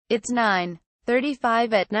It's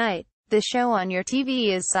 9:35 at night. The show on your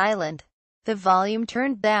TV is silent. The volume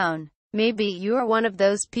turned down. Maybe you're one of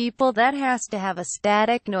those people that has to have a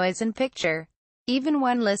static noise and picture, even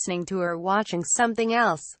when listening to or watching something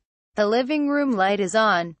else. The living room light is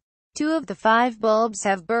on. 2 of the 5 bulbs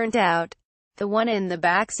have burnt out. The one in the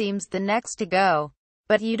back seems the next to go.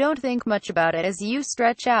 But you don't think much about it as you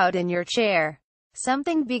stretch out in your chair.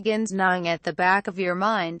 Something begins gnawing at the back of your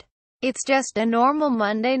mind. It's just a normal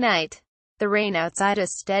Monday night. The rain outside, a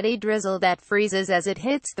steady drizzle that freezes as it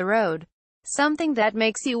hits the road. Something that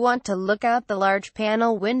makes you want to look out the large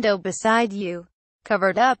panel window beside you,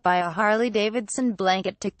 covered up by a Harley-Davidson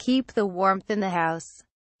blanket to keep the warmth in the house.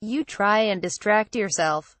 You try and distract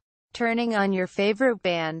yourself, turning on your favorite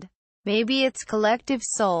band. Maybe it's Collective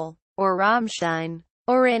Soul, or Rammstein,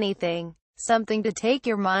 or anything, something to take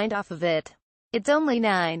your mind off of it. It's only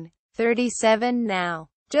 9:37 now,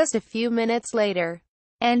 just a few minutes later,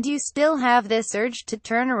 and you still have this urge to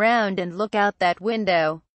turn around and look out that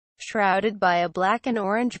window. Shrouded by a black and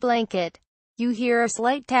orange blanket, you hear a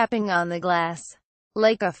slight tapping on the glass,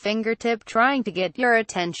 like a fingertip trying to get your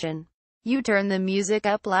attention. You turn the music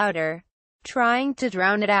up louder, trying to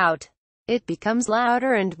drown it out. It becomes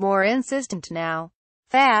louder and more insistent now,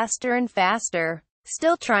 faster and faster,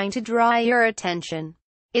 still trying to draw your attention.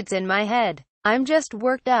 It's in my head. I'm just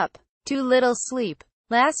worked up. Too little sleep.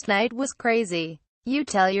 Last night was crazy. You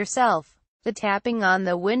tell yourself. The tapping on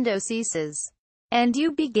the window ceases, and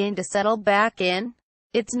you begin to settle back in.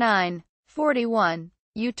 It's 9:41.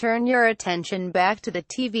 You turn your attention back to the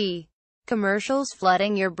TV. Commercials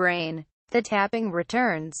flooding your brain. The tapping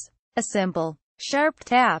returns. A simple, sharp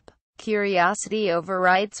tap. Curiosity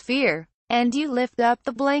overrides fear, and you lift up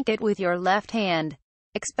the blanket with your left hand,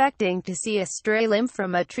 expecting to see a stray limb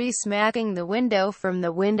from a tree smacking the window from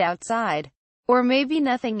the wind outside. Or maybe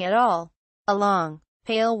nothing at all. A long,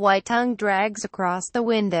 pale white tongue drags across the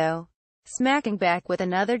window, smacking back with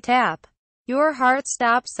another tap. Your heart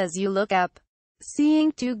stops as you look up,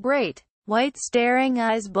 seeing 2 great, white staring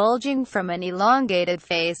eyes bulging from an elongated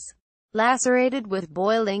face, lacerated with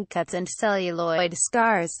boiling cuts and celluloid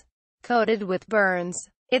scars, coated with burns.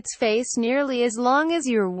 Its face nearly as long as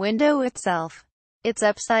your window itself. It's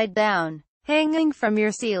upside down, hanging from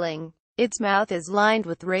your ceiling. Its mouth is lined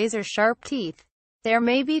with razor-sharp teeth. There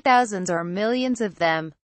may be thousands or millions of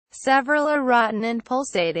them. Several are rotten and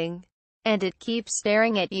pulsating, and it keeps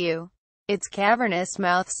staring at you. Its cavernous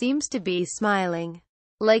mouth seems to be smiling,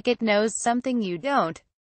 like it knows something you don't.